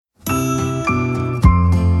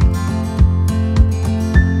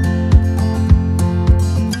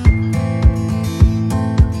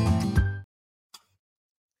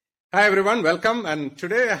Hi everyone, welcome. And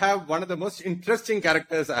today I have one of the most interesting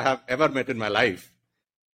characters I have ever met in my life.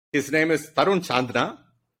 His name is Tarun Chanda.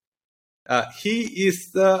 He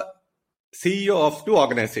is the CEO of two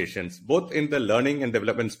organizations, both in the learning and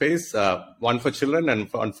development space, one for children and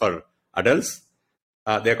one for adults.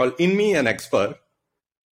 They're called InMe and Expert.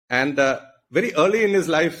 And very early in his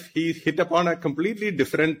life, he hit upon a completely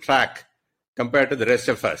different track compared to the rest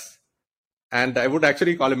of us. And I would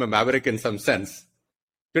actually call him a maverick in some sense.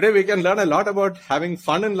 Today, we can learn a lot about having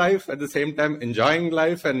fun in life, at the same time enjoying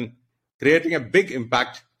life and creating a big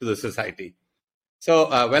impact to the society. So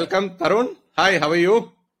welcome, Tarun. Hi, how are you?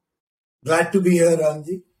 Glad to be here,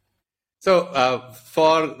 RamG. So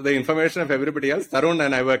for the information of everybody else, Tarun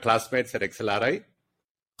and I were classmates at XLRI.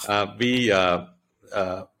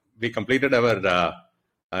 We completed our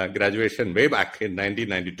graduation way back in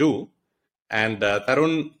 1992. And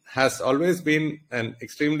Tarun has always been an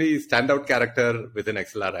extremely standout character within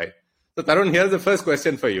XLRI. So Tarun, here's the first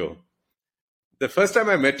question for you. The first time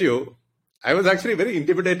I met you, I was actually very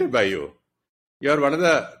intimidated by you. You're one of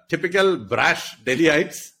the typical brash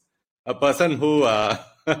Delhiites, a person who, as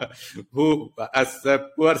a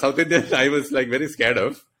poor South Indian, I was like very scared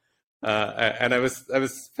of. And I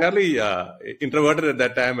was fairly introverted at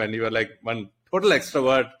that time, and you were like one total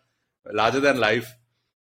extrovert, larger than life.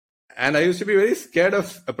 And I used to be very scared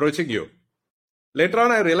of approaching you. Later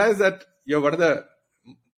on, I realized that you're one of the,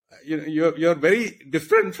 you're very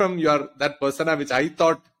different from that persona which I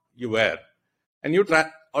thought you were. And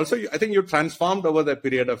I think you transformed over the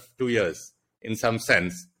period of 2 years in some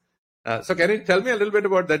sense. So can you tell me a little bit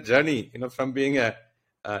about that journey, from being a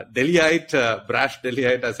Delhiite, brash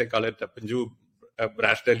Delhiite, as I call it, a Panju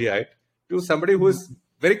brash Delhiite, to somebody who's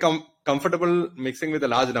very comfortable mixing with a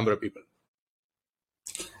large number of people?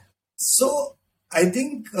 So I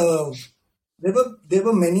think there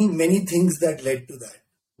were many things that led to that.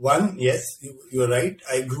 One, yes, you're right.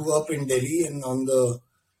 I grew up in Delhi and on the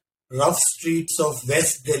rough streets of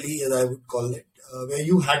West Delhi, as I would call it, where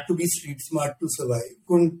you had to be street smart to survive.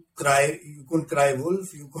 You couldn't cry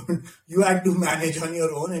wolf. You had to manage on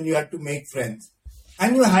your own, and you had to make friends.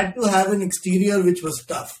 And you had to have an exterior which was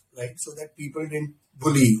tough, right? So that people didn't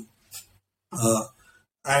bully you.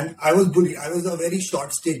 And I was bullied. I was a very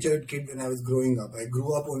short-statured kid when I was growing up. I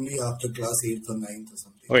grew up only after class 8th or 9th or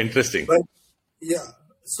something. Oh, interesting. But yeah,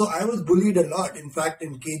 so I was bullied a lot. In fact,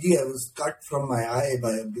 in KG, I was cut from my eye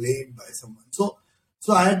by a blade by someone. So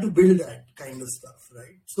I had to build that kind of stuff,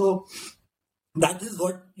 right? So that is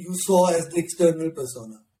what you saw as the external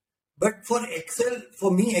persona. But for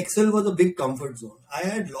me, Excel was a big comfort zone. I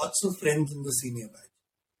had lots of friends in the senior batch.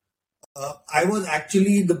 I was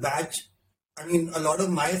actually the batch. I mean, a lot of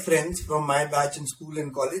my friends from my batch in school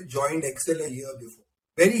and college joined Excel a year before.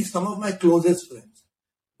 Some of my closest friends,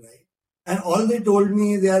 right? And all they told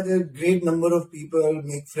me, they are a great number of people,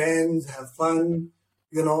 make friends, have fun,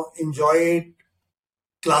 enjoy it.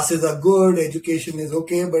 Classes are good, education is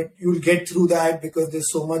okay, but you'll get through that because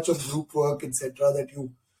there's so much of group work, etc., that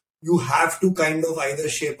you have to kind of either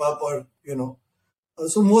shape up or,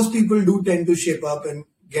 So most people do tend to shape up and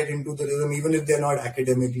get into the rhythm, even if they're not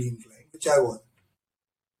academically inclined, which I was.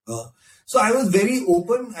 So I was very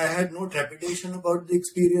open. I had no trepidation about the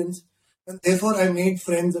experience. And therefore, I made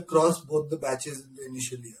friends across both the batches in the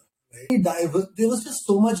initial year. Right? There was just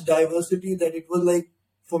so much diversity that it was like,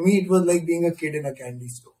 for me, it was like being a kid in a candy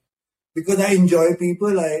store. Because I enjoy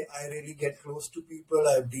people. I really get close to people.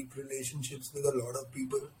 I have deep relationships with a lot of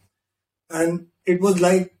people. And it was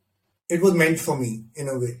meant for me in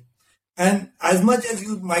a way. And as much as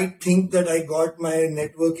you might think that I got my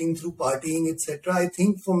networking through partying, etc., I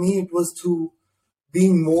think for me it was through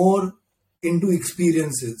being more into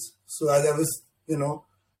experiences. So as I was,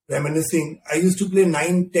 reminiscing, I used to play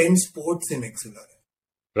 9-10 sports in XLRI.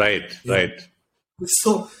 Right.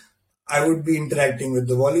 So I would be interacting with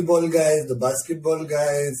the volleyball guys, the basketball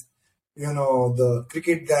guys, the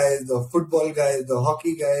cricket guys, the football guys, the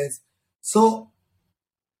hockey guys. So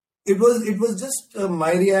it was just a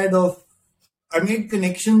myriad of, I made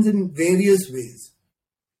connections in various ways.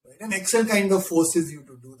 Right? And Excel kind of forces you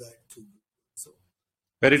to do that too.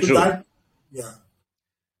 Very true. Yeah.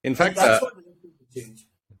 In fact, that's what led to the change.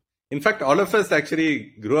 In fact, all of us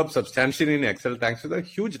actually grew up substantially in Excel thanks to the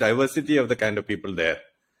huge diversity of the kind of people there.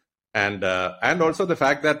 And also the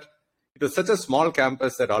fact that it was such a small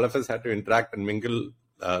campus that all of us had to interact and mingle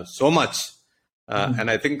so much. And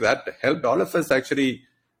I think that helped all of us actually,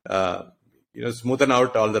 smoothen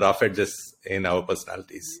out all the rough edges in our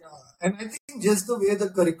personalities. Yeah. And I think just the way the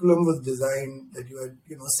curriculum was designed, that you had,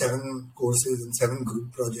 7 courses and 7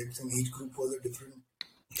 group projects, and each group was a different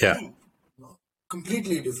thing,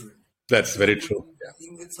 completely different. That's You very could true. be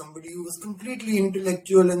dealing with somebody who was completely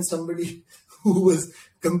intellectual and somebody who was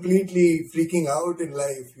completely freaking out in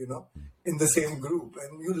life, in the same group.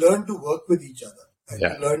 And you learn to work with each other and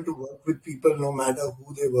Yeah, you learn to work with people no matter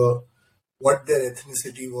who they were, what their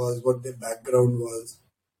ethnicity was, what their background was,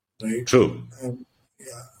 right? true. And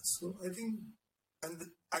yeah, so I think,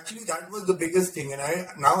 actually that was the biggest thing. And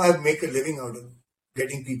I make a living out of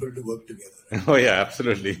getting people to work together. Oh, yeah,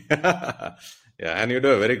 absolutely. Yeah, and you do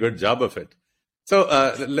a very good job of it. So,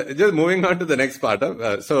 just moving on to the next part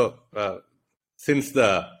of since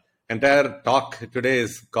the entire talk today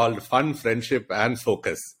is called fun, friendship, and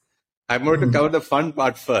focus, I'm going to cover the fun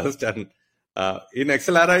part first. And in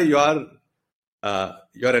XLRI,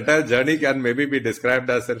 your entire journey can maybe be described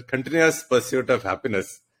as a continuous pursuit of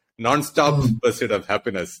happiness, non-stop pursuit of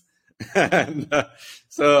happiness. And I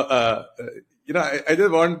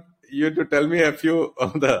just want you to tell me a few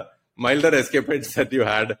of the milder escapades that you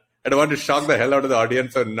had. I don't want to shock the hell out of the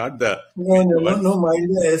audience or not the ones. No,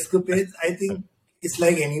 milder escapades. I think it's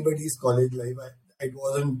like anybody's college life. I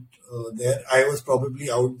wasn't there. I was probably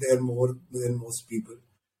out there more than most people.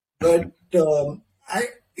 But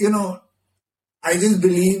I just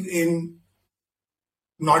believe in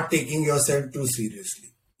not taking yourself too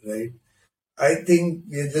seriously, right? I think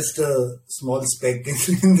we're just a small speck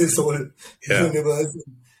in this whole universe.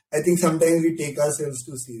 I think sometimes we take ourselves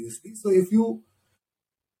too seriously. So if you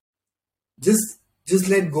just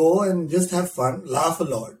let go and just have fun, laugh a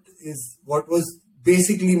lot is what was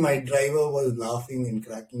basically my driver, was laughing and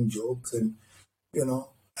cracking jokes and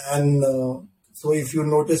so if you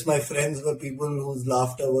notice, my friends were people whose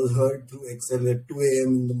laughter was heard through Excel at 2 a.m.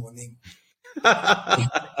 in the morning.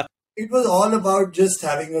 It was all about just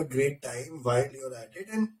having a great time while you're at it.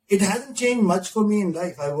 And it hasn't changed much for me in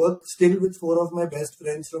life. I work still with 4 of my best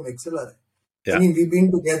friends from XLRI. Yeah. I mean, we've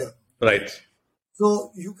been together. Right.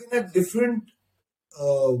 So you can have different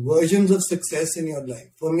versions of success in your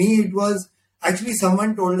life. For me, it was actually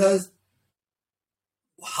someone told us,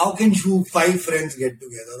 how can 5 friends get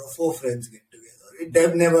together or 4 friends get together?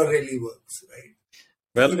 That never really works, right?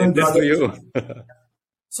 Well, it did for you.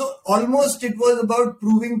 So almost it was about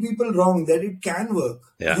proving people wrong that it can work,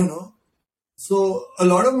 So a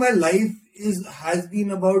lot of my life has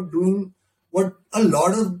been about doing what a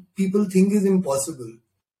lot of people think is impossible,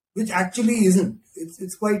 which actually isn't.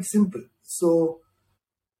 It's quite simple. So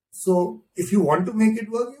if you want to make it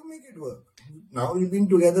work, you make it work. Now we've been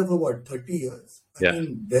together for 30 years. I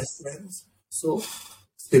mean, best friends. So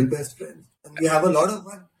still best friends. And we have a lot of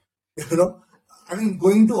fun. I mean,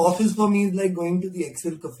 going to office for me is like going to the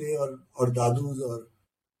Excel cafe or Dadu's or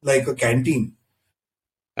like a canteen.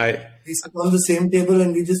 We sit on the same table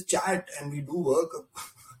and we just chat and we do work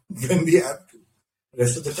when we have to. The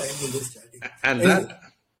rest of the time we're just chatting. And anyway.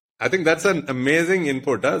 I think that's an amazing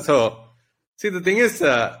input. So, see, the thing is,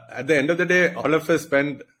 at the end of the day, all of us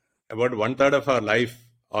spend about 1/3 of our life,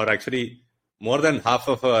 or actually more than half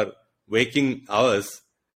of our waking hours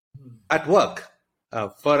at work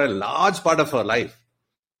for a large part of our life.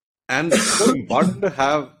 And it's so important to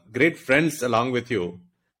have great friends along with you.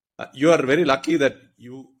 You are very lucky that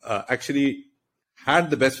you actually had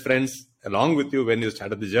the best friends along with you when you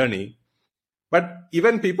started the journey. But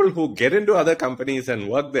even people who get into other companies and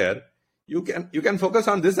work there, you can focus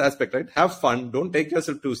on this aspect, right? Have fun. Don't take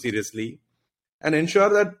yourself too seriously, and ensure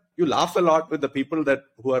that you laugh a lot with the people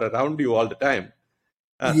who are around you all the time.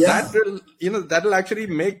 That will actually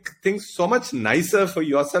make things so much nicer for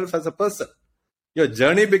yourself as a person. Your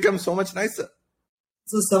journey becomes so much nicer.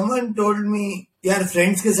 So someone told me, "Yaar,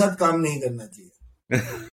 friends ke saath kaam nahi karna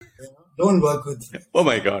chahiye. Don't work with friends." Oh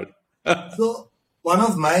my God. So one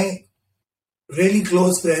of my really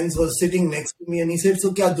close friends was sitting next to me and he said,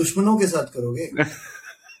 "So kya dushmanon ke saath karoge?"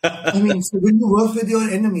 I mean, so will you work with your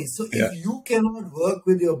enemies? So if you cannot work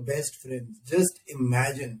with your best friends, just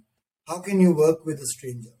imagine, how can you work with a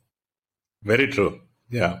stranger? Very true.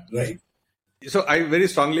 Yeah. Right. So I very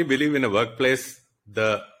strongly believe in a workplace, the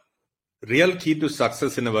real key to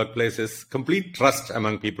success in a workplace is complete trust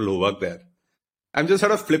among people who work there. I'm just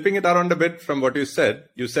sort of flipping it around a bit from what you said.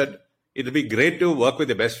 You said it'll be great to work with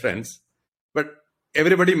your best friends, but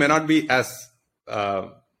everybody may not be as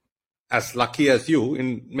lucky as you in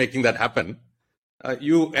making that happen.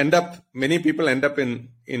 Many people end up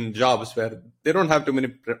in jobs where they don't have too many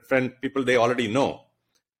people they already know.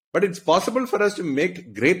 But it's possible for us to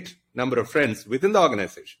make great number of friends within the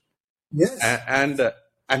organization. Yes.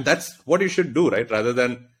 And that's what you should do, right? Rather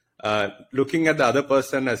than looking at the other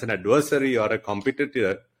person as an adversary or a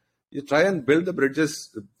competitor, you try and build the bridges,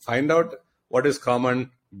 find out what is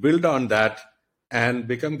common, build on that, and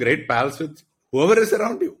become great pals with whoever is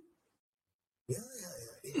around you. Yeah.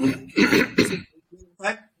 anything related. So, in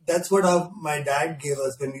fact, that's what my dad gave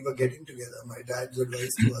us when we were getting together. My dad's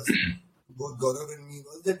advice to us, both Gaurav and me,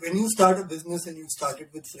 was that when you start a business and you start it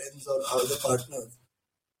with friends or other partners,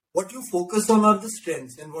 what you focus on are the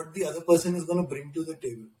strengths and what the other person is going to bring to the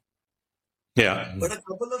table. Yeah. But a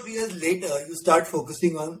couple of years later, you start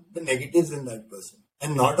focusing on the negatives in that person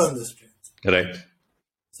and not on the strengths. Right.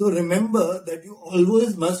 So remember that you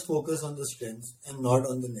always must focus on the strengths and not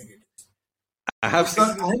on the negatives. I have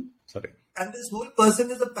Because seen. Sorry. And this whole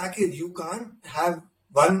person is a package. You can't have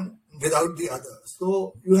one without the other.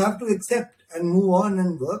 So you have to accept and move on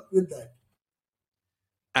and work with that.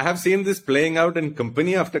 I have seen this playing out in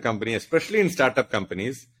company after company, especially in startup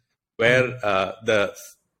companies, where the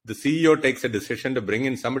CEO takes a decision to bring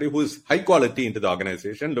in somebody who is high quality into the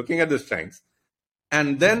organization, looking at the strengths,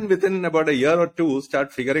 and then within about a year or two,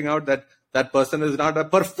 start figuring out that that person is not a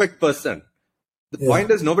perfect person. The point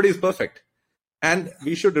is nobody is perfect. And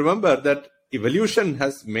we should remember that evolution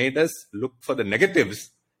has made us look for the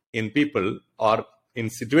negatives in people or in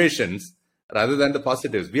situations rather than the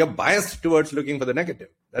positives. We are biased towards looking for the negative.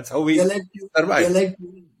 That's how we survive.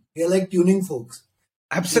 We are like tuning folks.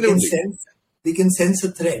 Absolutely. We can sense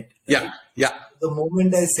a threat. Right? Yeah. The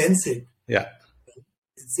moment I sense it,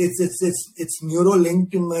 it's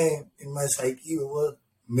neuro-linked in my psyche over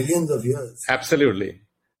millions of years. Absolutely.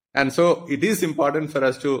 And so it is important for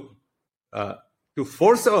us to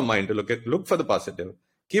force our mind to look for the positive,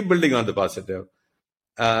 keep building on the positive.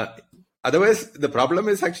 Otherwise, the problem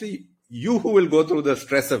is actually you who will go through the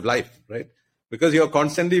stress of life, right? Because you're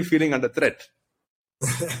constantly feeling under threat.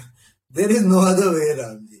 There is no other way,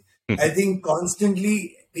 RamG. I think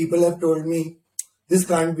constantly people have told me, this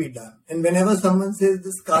can't be done. And whenever someone says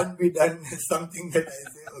this can't be done, it's something that I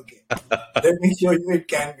say, okay, let me show you it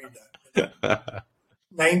can be done.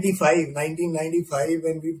 1995,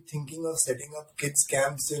 when we were thinking of setting up kids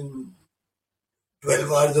camps in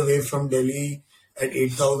 12 hours away from Delhi at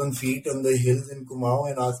 8,000 feet on the hills in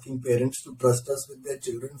Kumaon and asking parents to trust us with their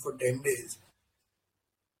children for 10 days.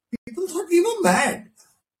 People thought we were mad.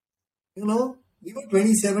 We were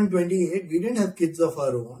 27, 28. We didn't have kids of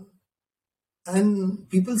our own. And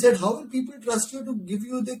people said, how will people trust you to give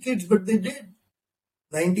you their kids? But they did.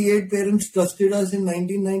 98 parents trusted us in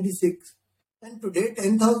 1996. And today,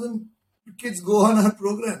 10,000 kids go on our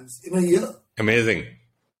programs in a year. Amazing.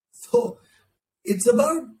 So it's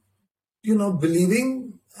about,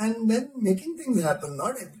 believing and then making things happen.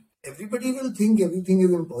 Not everybody will think everything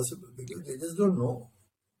is impossible because they just don't know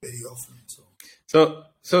very often. So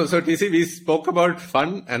TC, we spoke about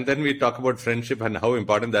fun and then we talk about friendship and how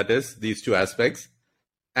important that is, these two aspects.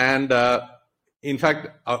 And in fact,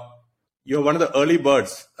 you're one of the early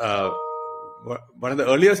birds, one of the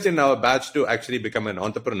earliest in our batch to actually become an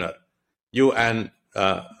entrepreneur. You and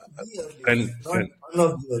friend.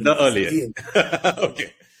 The earliest.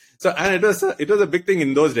 Okay. So, and it was a big thing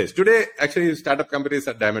in those days. Today, actually, startup companies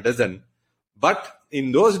are dime a dozen. But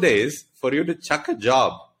in those days, for you to chuck a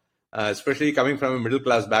job, especially coming from a middle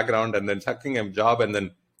class background and then chucking a job and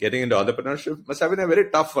then getting into entrepreneurship must have been a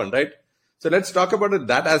very tough one, right? So let's talk about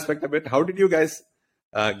that aspect a bit. How did you guys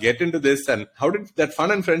get into this, and how did that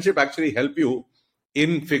fun and friendship actually help you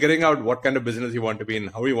in figuring out what kind of business you want to be in,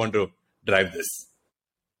 how you want to drive this?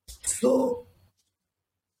 So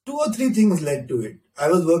 2 or 3 things led to it. I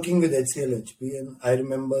was working with HCL-HP and I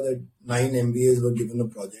remember that 9 MBAs were given a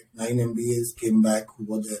project. 9 MBAs came back who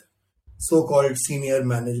were the so-called senior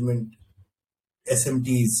management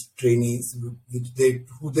SMTs, trainees,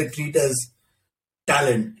 who they treat as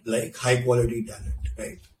talent, like high quality talent,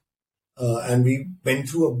 right? And we went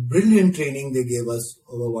through a brilliant training they gave us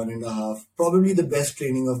over 1.5, probably the best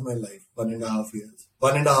training of my life, 1.5 years,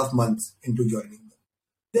 1.5 months into joining them.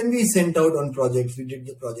 Then we sent out on projects, we did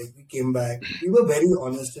the project, we came back, we were very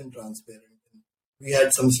honest and transparent. We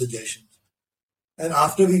had some suggestions. And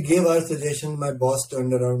after we gave our suggestions, my boss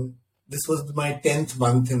turned around. This was my 10th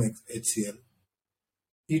month in HCL.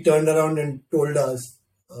 He turned around and told us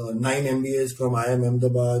 9 MBAs from IIM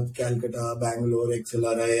Ahmedabad, Calcutta, Bangalore,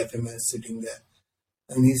 XLRI, FMS sitting there.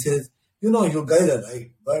 And he says, you guys are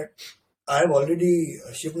right, but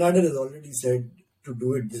Shiv Nadar has already said to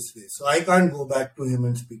do it this way. So I can't go back to him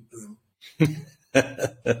and speak to him.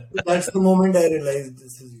 So that's the moment I realized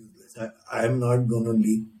this is useless. I am not going to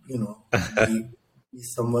be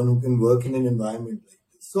someone who can work in an environment like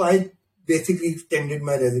this. So I basically tendered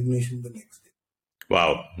my resignation the next day.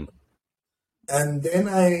 Wow. And then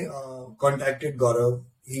I contacted Gaurav.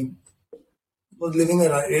 He was living a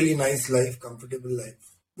really nice life, comfortable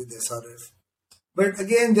life with SRF. But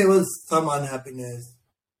again, there was some unhappiness.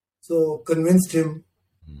 So convinced him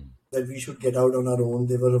that we should get out on our own.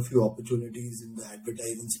 There were a few opportunities in the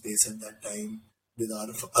advertising space at that time with our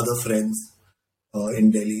other friends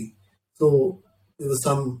in Delhi. So there was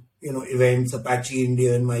some, events, Apache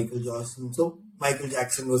India and Michael Jackson. So Michael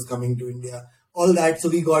Jackson was coming to India, all that. So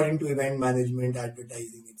we got into event management,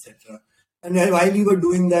 advertising, etc. And while we were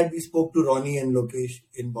doing that, we spoke to Ronnie and Lokesh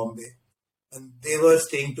in Bombay. And they were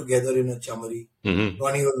staying together in a chamari.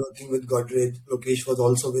 Ronnie was working with Godrej. Lokesh was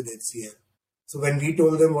also with HCL. So when we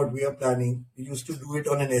told them what we are planning, we used to do it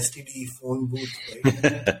on an STD phone booth,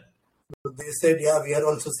 right? So they said, yeah, we are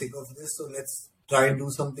also sick of this. So let's try and do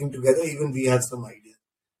something together. Even we had some ideas.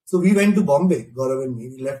 So we went to Bombay, Gaurav and me.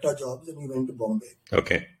 We left our jobs and we went to Bombay.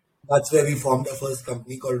 Okay. That's where we formed our first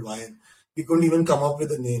company called Vian. We couldn't even come up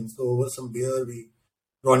with a name. So over some beer,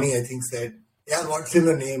 Ronnie, I think, said, yeah, what's in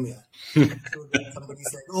a name? Yeah. So then somebody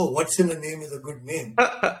said, oh, what's in a name is a good name.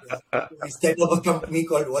 Yeah. So we set up a company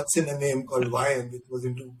called What's in a Name called Vian, which was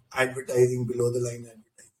into advertising, below the line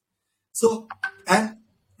advertising. So, and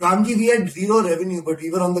RamG, we had zero revenue, but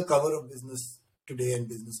we were on the cover of Business Today and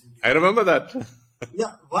Business India. I remember that.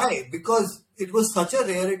 Yeah, why? Because it was such a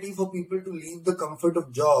rarity for people to leave the comfort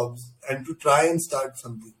of jobs and to try and start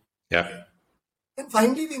something. Yeah. And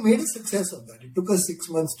finally, we made a success of that. It took us 6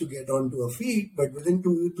 months to get onto our feet, but within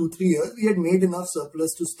 2-3 years, we had made enough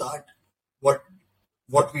surplus to start what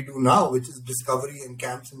we do now, which is discovery and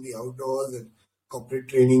camps in the outdoors and corporate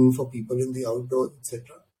training for people in the outdoors,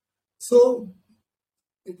 etc. So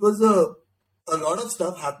it was a lot of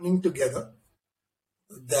stuff happening together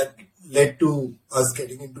that led to us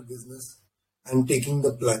getting into business and taking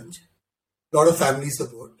the plunge. A lot of family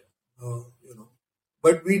support,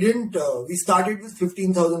 But we didn't, we started with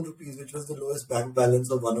 15,000 rupees, which was the lowest bank balance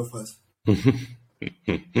of one of us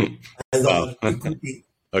as our equity.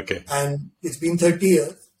 Okay. And it's been 30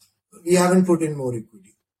 years. We haven't put in more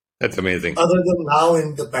equity. That's amazing. Other than now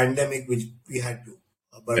in the pandemic, which we had to.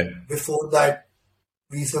 But before that,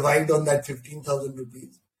 we survived on that 15,000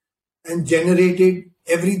 rupees and generated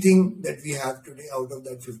everything that we have today out of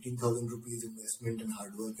that 15,000 rupees investment and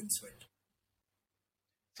hard work and sweat.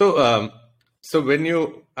 So when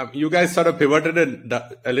you guys sort of pivoted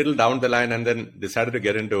a little down the line and then decided to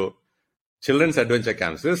get into children's adventure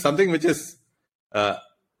camps, this is something which is a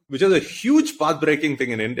huge path-breaking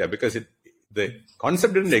thing in India because the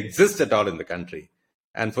concept didn't exist at all in the country.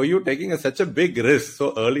 And for you taking such a big risk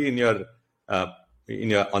so early in your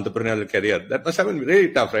entrepreneurial career, that must have been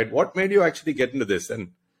really tough, right? What made you actually get into this?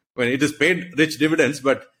 And when it has paid rich dividends,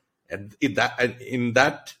 but in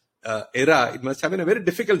that era, it must have been a very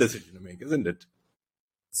difficult decision to make, isn't it?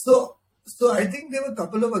 So I think there were a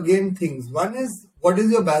couple of, things. One is, what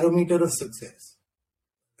is your barometer of success?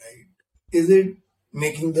 Right? Is it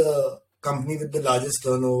making the company with the largest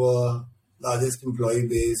turnover, largest employee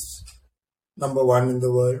base, number one in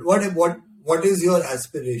the world? What is your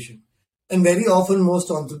aspiration? And very often,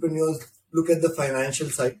 most entrepreneurs look at the financial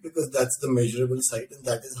side because that's the measurable side, and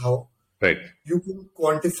that is how you can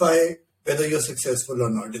quantify whether you're successful or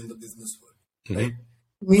not in the business world. Right?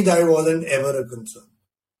 To me, that wasn't ever a concern.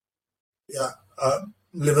 Yeah,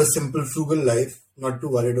 live a simple, frugal life, not too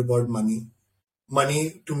worried about money.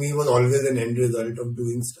 Money to me was always an end result of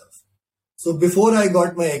doing stuff. So before I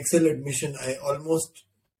got my Excel admission, I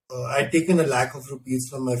I'd taken ₹1 lakh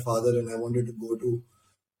from my father, and I wanted to go to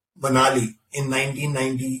Manali in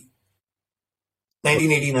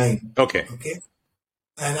 1989. Okay.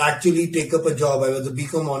 And actually take up a job. I was a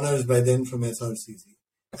BCom honors by then from SRCC.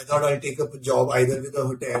 I thought I'll take up a job either with a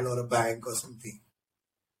hotel or a bank or something.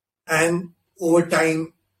 And over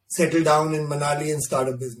time, settle down in Manali and start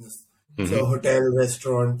a business. So a hotel,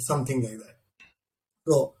 restaurant, something like that.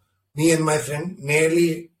 So me and my friend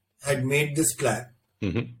nearly had made this plan.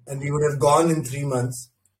 And we would have gone in 3 months.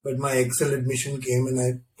 But my Excel admission came and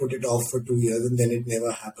I put it off for 2 years and then it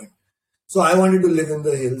never happened. So I wanted to live in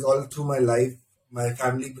the hills all through my life. My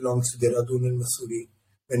family belongs to Dehradun and Mussoorie.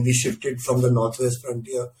 When we shifted from the northwest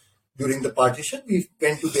frontier during the partition, we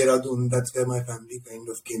went to Dehradun. That's where my family kind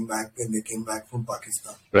of came back when they came back from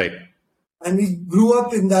Pakistan. Right. And we grew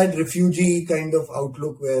up in that refugee kind of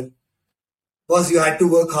outlook where, you had to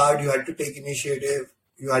work hard, you had to take initiative,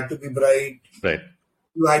 you had to be bright,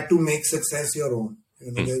 you had to make success your own.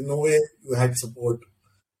 There's no way you had support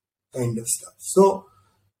kind of stuff. So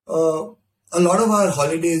a lot of our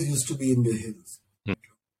holidays used to be in the hills.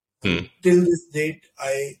 Till this date,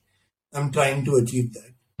 I am trying to achieve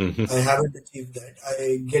that. I haven't achieved that.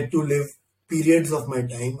 I get to live periods of my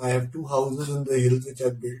time. I have 2 houses in the hills which I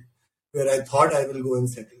built where I thought I will go and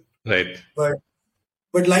settle. Right.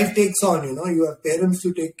 But life takes on, you have parents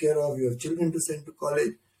to take care of, you have children to send to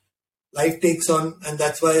college. life takes on, and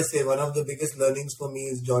that's why I say one of the biggest learnings for me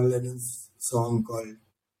is John Lennon's song called,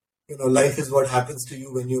 life is what happens to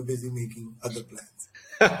you when you're busy making other plans.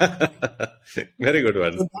 Very good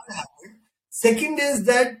one. So that happened. Second is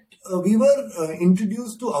that we were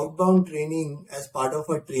introduced to outbound training as part of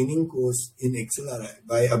a training course in XLRI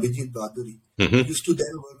by Abhijit Baduri. He used to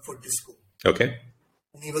then work for Tisco. Okay.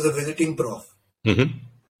 And he was a visiting prof. Mm-hmm.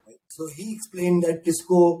 So he explained that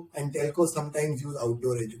Tisco and Telco sometimes use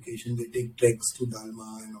outdoor education. They take treks to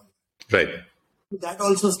Dalma and all. Right. So that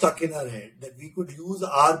also stuck in our head that we could use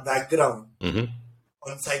our background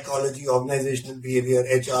on psychology, organizational behavior,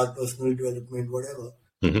 HR, personal development, whatever,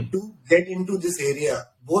 to get into this area,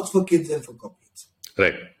 both for kids and for corporates.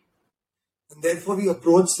 Right. And therefore, we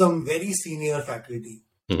approached some very senior faculty,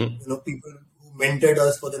 people who mentored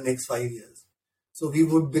us for the next 5 years. So we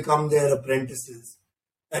would become their apprentices.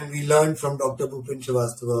 And we learned from Dr. Bhupin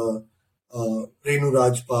Srivastava, Renu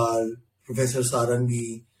Rajpal, Professor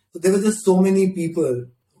Sarangi. So there were just so many people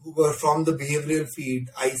who were from the behavioral field,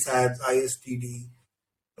 ISABS, ISTD,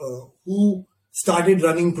 who started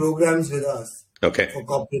running programs with us for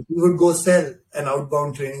corporate. We would go sell an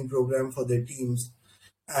outbound training program for their teams.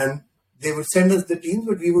 And they would send us the teams,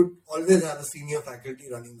 but we would always have a senior faculty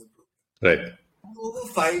running the program. Right. Over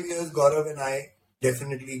 5 years, Gaurav and I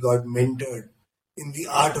definitely got mentored in the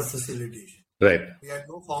art of facilitation. Right. We had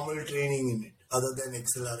no formal training in it other than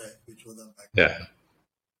XLRI, which was our background.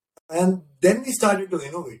 Yeah. And then we started to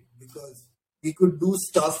innovate because we could do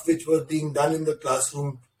stuff which was being done in the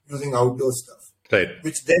classroom using outdoor stuff. Right.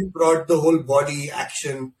 Which then brought the whole body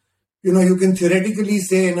action. You can theoretically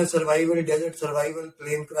say in a desert survival,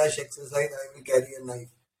 plane crash exercise, I will carry a knife.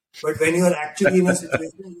 But when you are actually in a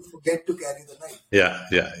situation, you forget to carry the knife. Yeah.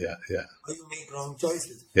 Or you make wrong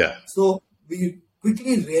choices. Yeah. So we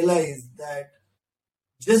quickly realized that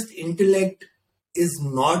just intellect is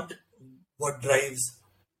not what drives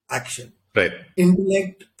action. Right.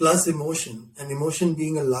 Intellect plus emotion, and emotion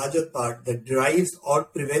being a larger part that drives or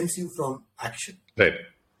prevents you from action. Right.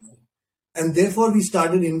 And therefore, we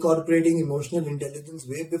started incorporating emotional intelligence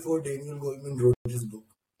way before Daniel Goleman wrote his book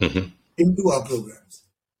into our programs,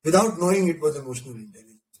 without knowing it was emotional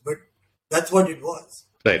intelligence. But that's what it was.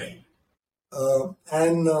 Right.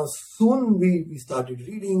 And soon we started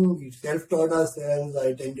reading, we self-taught ourselves. I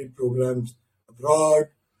attended programs abroad.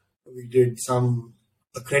 We did some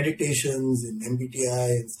accreditations in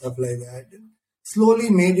MBTI and stuff like that. And slowly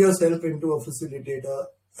made yourself into a facilitator.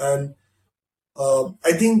 And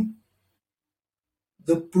I think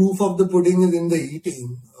the proof of the pudding is in the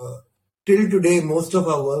eating. Till today, most of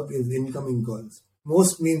our work is incoming calls.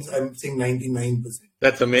 Most means I'm saying 99%.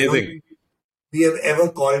 That's amazing. We have ever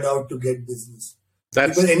called out to get business.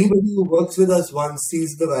 Because anybody who works with us once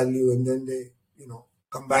sees the value and then they,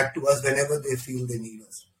 come back to us whenever they feel they need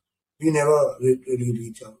us. We never really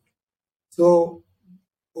reach out. So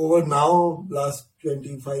over now, last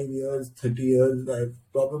 25 years, 30 years, I've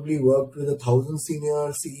probably worked with 1,000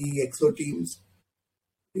 senior CE EXO teams.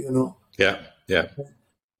 Yeah.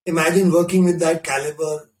 Imagine working with that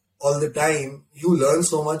caliber all the time. You learn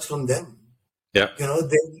so much from them. Yeah.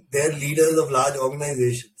 They're leaders of large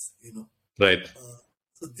organizations, Right.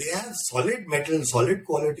 So they have solid metal, solid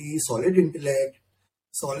quality, solid intellect,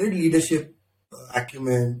 solid leadership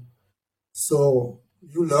acumen. So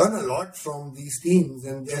you learn a lot from these teams,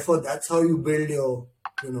 and therefore that's how you build your,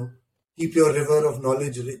 keep your river of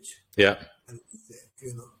knowledge rich. Yeah.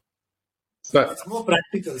 But it's more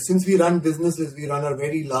practical. Since we run businesses, we run a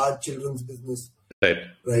very large children's business. Right.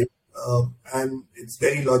 And it's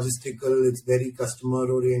very logistical. It's very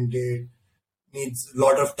customer oriented. Needs a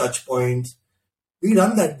lot of touch points. We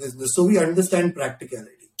run that business, so we understand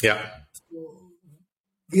practicality. Yeah. So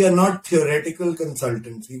we are not theoretical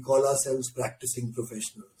consultants. We call ourselves practicing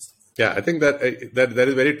professionals. Yeah, I think that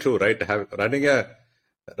is very true, right? Running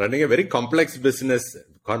a very complex business,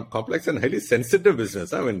 complex and highly sensitive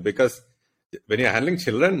business. I mean, because when you're handling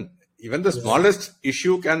children, even the smallest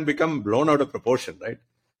issue can become blown out of proportion, right?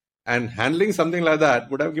 And handling something like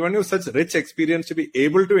that would have given you such rich experience to be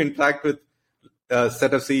able to interact with a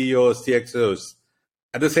set of CEOs, CXOs.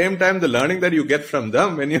 At the same time, the learning that you get from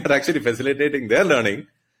them when you're actually facilitating their learning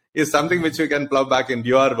is something which you can plow back into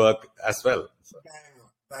your work as well. So.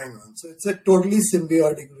 Bang on. So it's a totally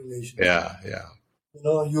symbiotic relationship. Yeah.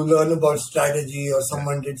 You learn about strategy, or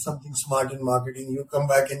someone did something smart in marketing. You come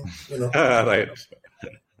back and, right.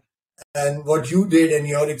 And what you did and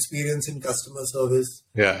your experience in customer service,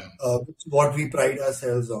 which is what we pride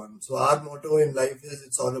ourselves on. So our motto in life is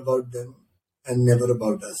it's all about them and never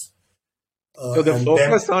about us. So the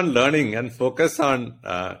focus on learning and focus on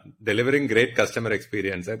delivering great customer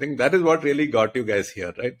experience, I think that is what really got you guys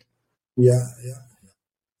here, right? Yeah, yeah.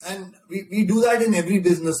 And we do that in every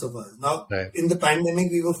business of ours. Now, Right. in the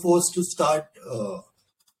pandemic, we were forced to start a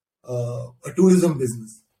tourism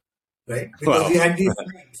business, right? Because Wow. we had these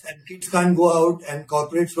flights and kids can't go out and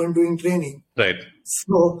corporates weren't doing training. Right.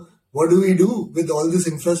 So what do we do with all this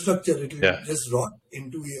infrastructure? It will Yeah. just rot in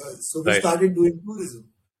 2 years. So we Right. started doing tourism.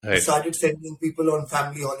 We Right. started sending people on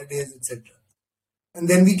family holidays, etc. And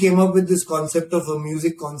then we came up with this concept of a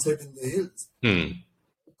music concert in the hills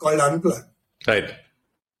called Unplugged. Right.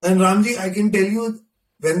 And RamG, I can tell you,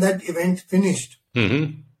 when that event finished,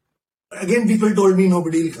 again people told me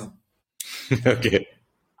nobody will come. Okay.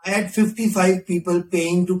 I had 55 people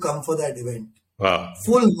paying to come for that event. Wow.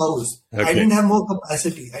 Full house. Okay. I didn't have more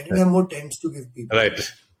capacity. I didn't have more tents to give people.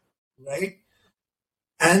 Right. Right?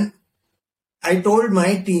 And I told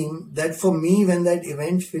my team that for me, when that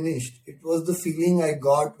event finished, it was the feeling I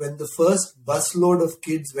got when the first busload of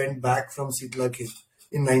kids went back from Sitla Kid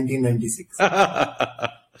in 1996.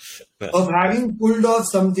 Of having pulled off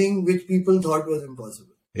something which people thought was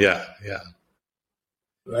impossible. Yeah. Yeah.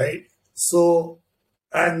 Right? So,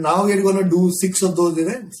 and now we're going to do 6 of those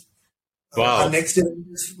events. Wow. Our next event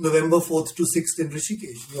is November 4th to 6th in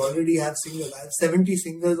Rishikesh. We already have singers. I have 70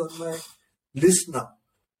 singers on my list now.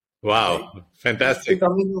 Wow. Right? Fantastic. It's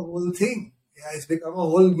becoming a whole thing. Yeah, it's become a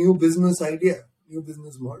whole new business idea, new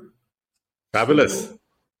business model. Fabulous. So,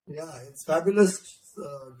 yeah, it's fabulous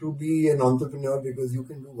to be an entrepreneur because you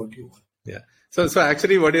can do what you want. Yeah. So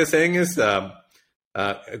actually what you're saying is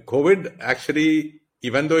COVID actually,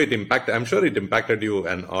 even though it impacted, I'm sure it impacted you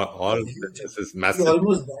and all this is massive. We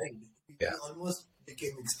almost died. We Yeah. almost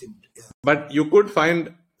became extinct. Yeah. But you could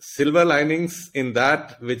find silver linings in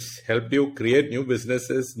that which helped you create new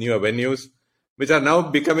businesses, new avenues, which are now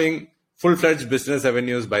becoming full-fledged business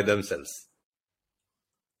avenues by themselves.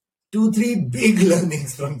 2-3 big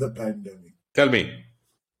learnings from the pandemic. Tell me.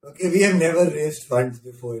 Okay, we have never raised funds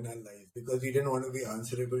before in our life because we didn't want to be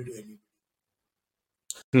answerable to anybody.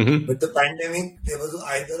 But the pandemic, there was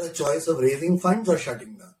either a choice of raising funds or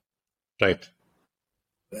shutting down. Right.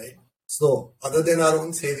 Right. So, other than our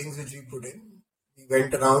own savings which we put in, we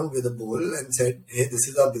went around with a bowl and said, hey, this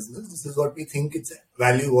is our business. This is what we think its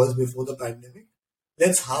value was before the pandemic.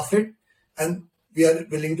 Let's half it. And we are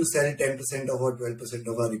willing to sell 10% of or 12%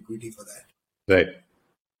 of our equity for that. Right.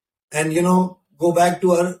 And, go back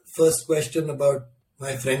to our first question about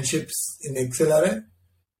my friendships in XLRI,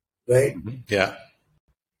 right? Yeah.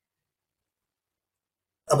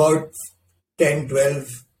 About 10,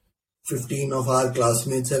 12, 15 of our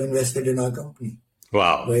classmates have invested in our company.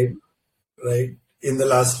 Wow. Right. In the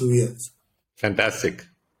last 2 years. Fantastic.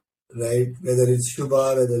 Right. Whether it's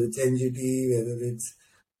Shubha, whether it's NGT, whether it's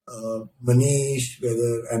Manish,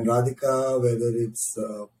 and Radhika, whether it's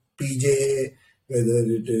PJ, whether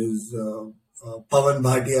it is Pawan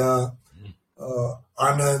Bhatia,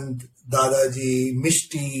 Anand, Dadaji,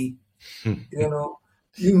 Mishti,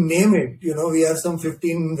 you name it. We have some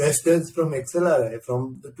 15 investors from XLRI,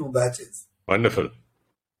 from the 2 batches. Wonderful.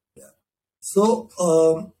 Yeah. So,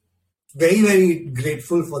 very, very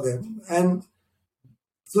grateful for them. And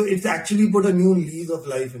so it's actually put a new lease of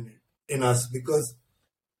life in us, because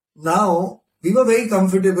now we were very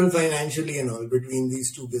comfortable financially and all between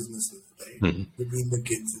these 2 businesses, right? Between the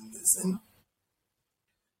kids in this.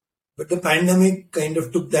 But the pandemic kind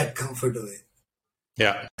of took that comfort away.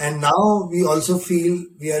 Yeah. And now we also feel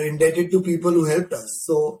we are indebted to people who helped us.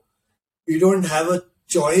 So we don't have a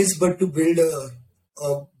choice but to build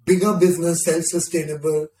a bigger business,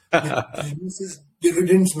 self-sustainable, which produces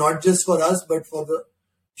dividends not just for us, but for the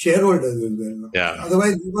shareholders as well. Yeah.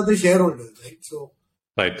 Otherwise, we were the shareholders, right? So,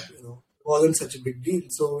 right. It wasn't such a big deal.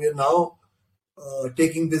 So we are now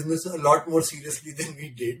taking business a lot more seriously than we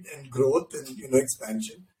did, and growth and,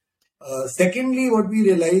 expansion. Secondly, what we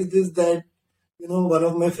realized is that, one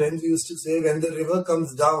of my friends used to say, when the river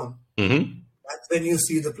comes down, that's when you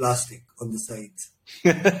see the plastic on the sides.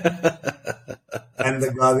 And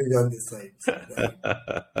the garbage on the sides.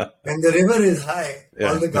 Right? When the river is high,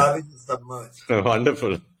 all the garbage is submerged.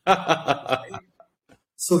 Wonderful. Right?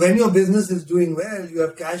 So when your business is doing well, you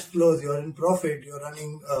have cash flows, you are in profit, you are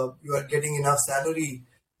running, you are getting enough salary,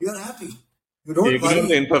 you are happy. You don't ignore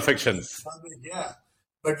the imperfections. Yeah.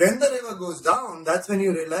 But when the river goes down, that's when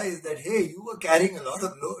you realize that, hey, you were carrying a lot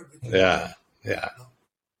of load. Yeah.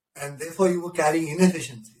 And therefore you were carrying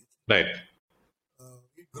inefficiencies. Right.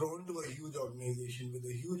 We've grown to a huge organization with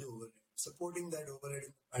a huge overhead. Supporting that overhead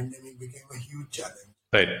in the pandemic became a huge challenge.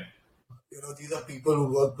 Right. These are people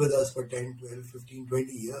who work with us for 10, 12, 15,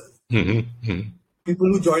 20 years. People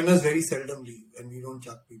who join us very seldomly, and we don't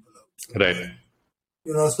chuck people out. So,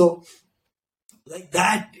 right. So like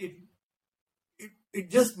that, it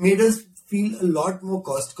just made us feel a lot more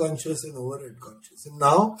cost conscious and overhead conscious. And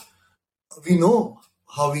now we know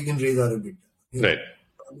how we can raise our EBITDA. Right.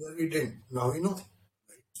 Earlier we didn't. Now we know.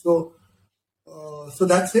 Right? So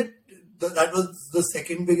that's it. That was the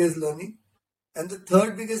second biggest learning. And the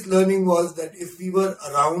third biggest learning was that if we were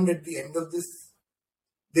around at the end of this,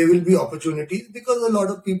 there will be opportunities because a lot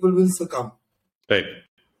of people will succumb Right.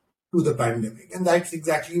 to the pandemic. And that's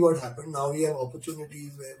exactly what happened. Now we have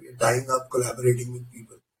opportunities where we're tying up, collaborating with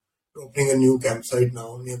people. We're opening a new campsite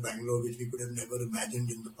now near Bangalore, which we could have never imagined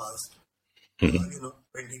in the past.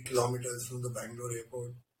 20 kilometers from the Bangalore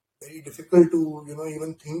airport. Very difficult to,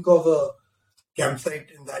 even think of a campsite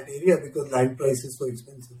in that area because land price is so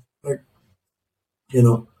expensive. But,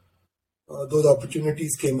 those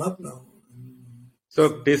opportunities came up now.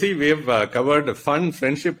 So, DC, we have covered fun,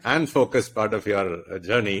 friendship, and focus part of your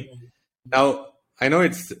journey. Now, I know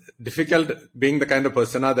it's difficult being the kind of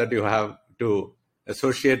persona that you have to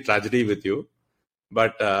associate tragedy with you,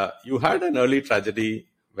 but you had an early tragedy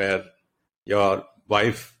where your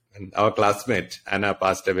wife and our classmate, Anna,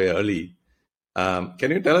 passed away early.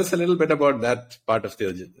 Can you tell us a little bit about that part of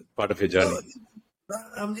your journey?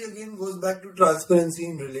 RamG again goes back to transparency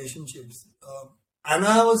in relationships.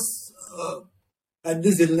 Anna was had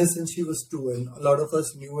this illness since she was 2, and a lot of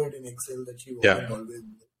us knew it in Excel that she wasn't always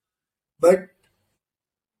there. But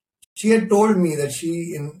she had told me that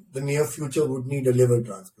she, in the near future, would need a liver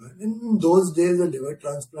transplant. And in those days, a liver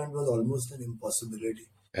transplant was almost an impossibility.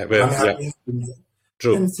 In India.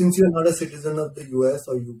 True. And since you're not a citizen of the US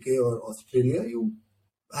or UK or Australia, you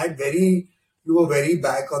were very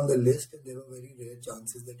back on the list, and there were very rare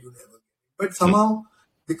chances that you'd ever get. But somehow,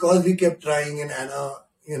 because we kept trying, and Anna,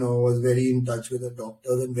 was very in touch with her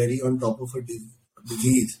doctors and very on top of her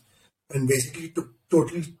disease, and basically took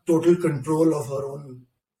total control of her own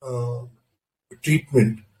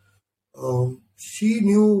treatment. She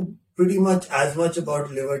knew pretty much as much about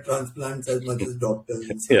liver transplants as much as doctors.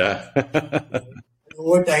 And so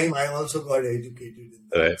over time, I also got educated in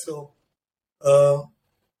that. Right.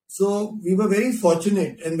 So we were very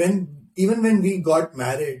fortunate. And even when we got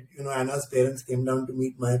married, Anna's parents came down to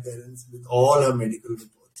meet my parents with all her medical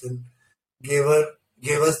reports and gave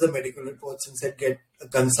us the medical reports and said, get a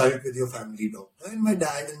consult with your family doctor. And my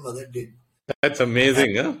dad and mother did. That's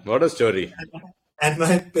amazing, huh? What a story. And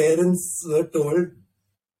my parents were told,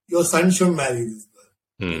 your son should marry this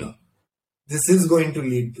girl. This is going to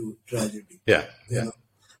lead to tragedy. Yeah.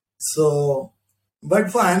 So,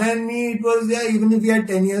 but for Anna and me, it was, even if we had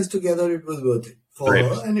 10 years together, it was worth it for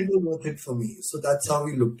her and it was worth it for me. So that's how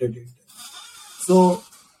we looked at it. So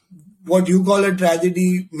what you call a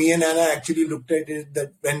tragedy, me and Anna actually looked at it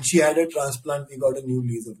that when she had a transplant, we got a new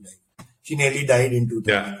lease of life. She nearly died in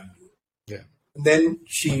 2002. Yeah. And then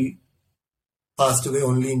she passed away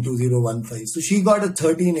only in 2015. So she got a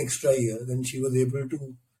 13 extra years and she was able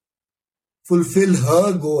to fulfill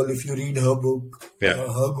her goal. If you read her book, her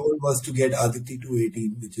goal was to get Aditi to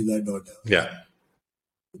 18, which is her daughter. Yeah.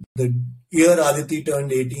 The year Aditi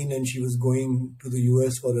turned 18 and she was going to the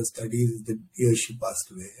US for her studies, the year she passed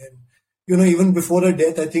away. And, even before her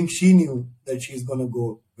death, I think she knew that she's going to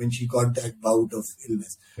go when she got that bout of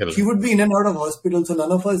illness. She would be in and out of hospital. So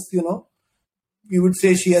none of us, we would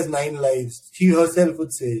say she has 9 lives. She herself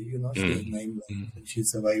would say, she has 9 lives and she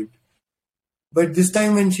survived. But this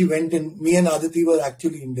time when she went in, me and Aditi were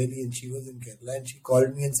actually in Delhi and she was in Kerala and she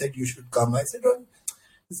called me and said, you should come. I said,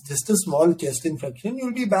 it's just a small chest infection.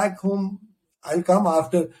 You'll be back home. I'll come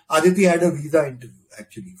after. Aditi had a visa interview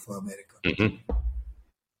actually for America.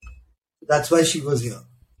 That's why she was here.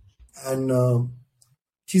 And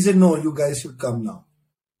she said, no, you guys should come now.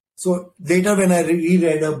 So later when I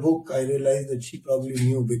reread her book, I realized that she probably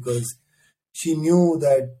knew because she knew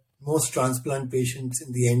that most transplant patients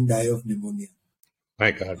in the end die of pneumonia.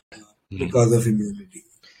 My God. Because of immunity.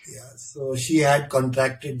 Yeah. So she had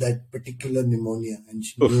contracted that particular pneumonia and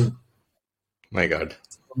she knew. My God.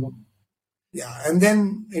 Yeah. And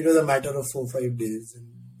then it was a matter of 4-5 days and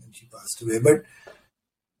she passed away. But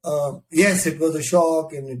yes, it was a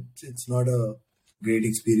shock and it's not a great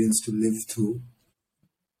experience to live through.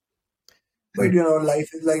 But, life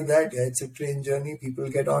is like that. Yeah, it's a train journey. People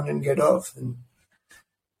get on and get off. And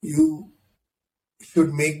you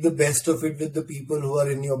should make the best of it with the people who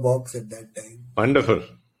are in your box at that time. Wonderful.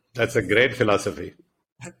 That's a great philosophy.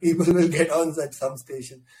 People will get on at some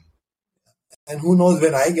station. And who knows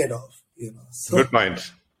when I get off, So, good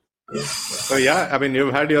point. Yes. So,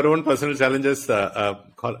 you've had your own personal challenges,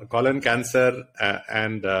 colon cancer,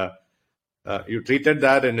 and you treated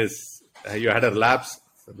that and you had a relapse.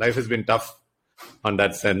 Life has been tough on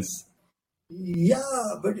that sense.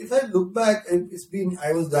 Yeah, but if I look back,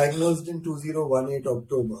 I was diagnosed in 2018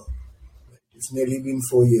 October. It's nearly been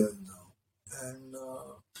 4 years now. And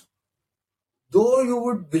though you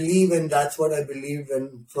would believe, and that's what I believed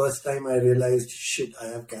when first time I realized, shit, I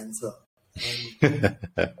have cancer. And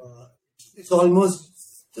it's almost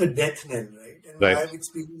a death knell, right? And Right. I've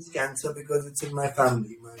experienced cancer because it's in my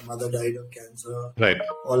family. My mother died of cancer. Right.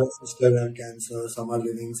 All her sisters have cancer. Some are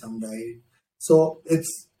living, some died. So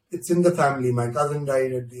it's in the family. My cousin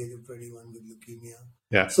died at the age of 21 with leukemia.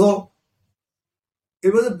 Yeah. So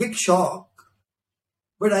it was a big shock.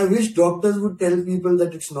 But I wish doctors would tell people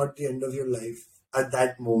that it's not the end of your life at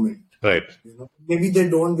that moment. Right. Maybe they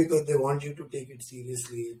don't because they want you to take it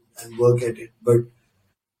seriously and work at it.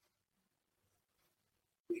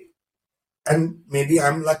 And maybe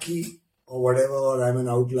I'm lucky or whatever, or I'm an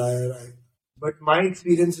outlier. But my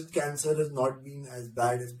experience with cancer has not been as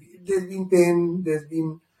bad as there's been pain, there's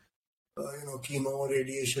been chemo,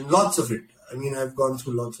 radiation, lots of it. I mean, I've gone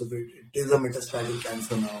through lots of it. It is a metastatic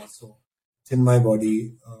cancer now, so it's in my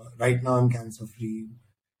body. Right now, I'm cancer free.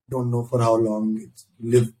 Don't know for how long it's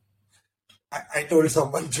lived. I told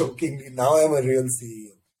someone jokingly, now I'm a real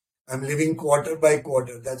CEO. I'm living quarter by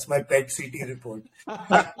quarter. That's my pet CT report.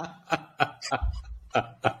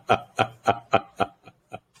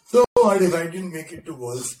 So what if I didn't make it to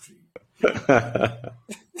Wall Street?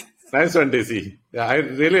 Nice one, DC. Yeah, I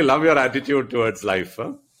really love your attitude towards life.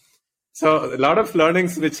 Huh? So a lot of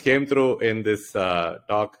learnings which came through in this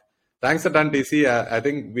talk. Thanks a ton, DC. I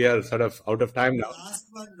think we are sort of out of time now. Last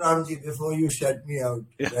one, RamG, before you shut me out,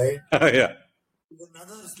 right? Yeah.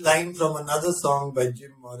 Another line from another song by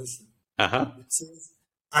Jim Morrison. It says,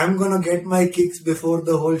 I'm going to get my kicks before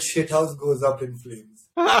the whole shithouse goes up in flames.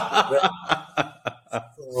 Right?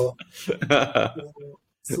 So,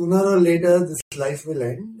 sooner or later, this life will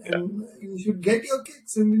end, and you should get your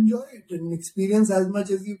kicks and enjoy it and experience as much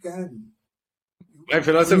as you can. My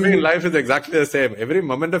philosophy in life is exactly the same. Every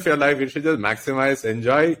moment of your life, you should just maximize,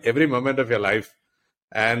 enjoy every moment of your life,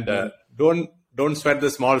 and don't sweat the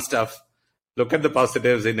small stuff. Look at the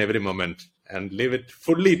positives in every moment and live it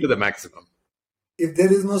fully to the maximum. If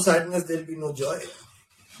there is no sadness, there will be no joy.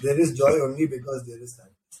 There is joy only because there is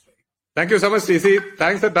sadness. Thank you so much, DC.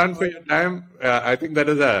 Thanks a ton for your time. I think that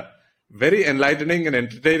is a very enlightening and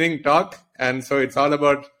entertaining talk. And so it's all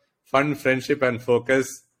about fun, friendship, and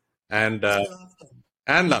focus, and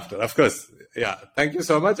laughter, of course. Yeah. Thank you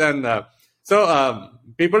so much. And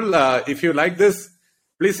people, if you like this,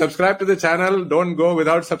 please subscribe to the channel. Don't go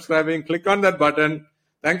without subscribing. Click on that button.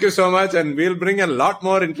 Thank you so much. And we'll bring a lot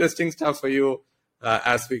more interesting stuff for you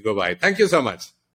as we go by. Thank you so much.